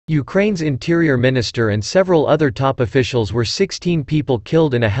Ukraine's interior minister and several other top officials were 16 people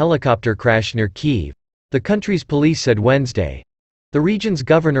killed in a helicopter crash near Kyiv, the country's police said Wednesday. The region's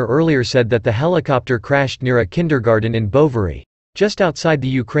governor earlier said that the helicopter crashed near a kindergarten in Brovary, just outside the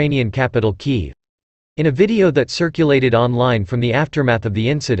Ukrainian capital Kyiv. In a video that circulated online from the aftermath of the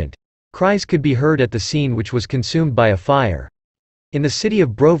incident, cries could be heard at the scene, which was consumed by a fire. In the city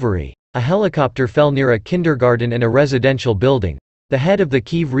of Brovary, a helicopter fell near a kindergarten and a residential building, the head of the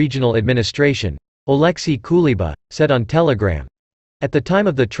Kyiv Regional Administration, Oleksiy Kuliba, said on Telegram. At the time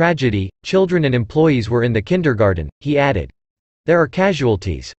of the tragedy, children and employees were in the kindergarten, he added. There are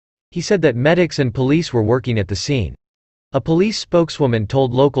casualties. He said that medics and police were working at the scene. A police spokeswoman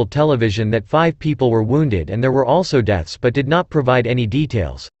told local television that 5 people were wounded and there were also deaths, but did not provide any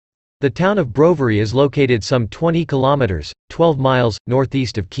details. The town of Brovary is located some 20 kilometers, 12 miles,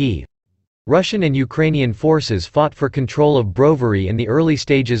 northeast of Kyiv. Russian and Ukrainian forces fought for control of Brovary in the early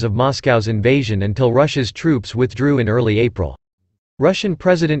stages of Moscow's invasion until Russia's troops withdrew in early April. Russian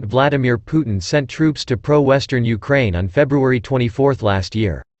President Vladimir Putin sent troops to pro-Western Ukraine on February 24 last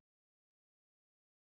year.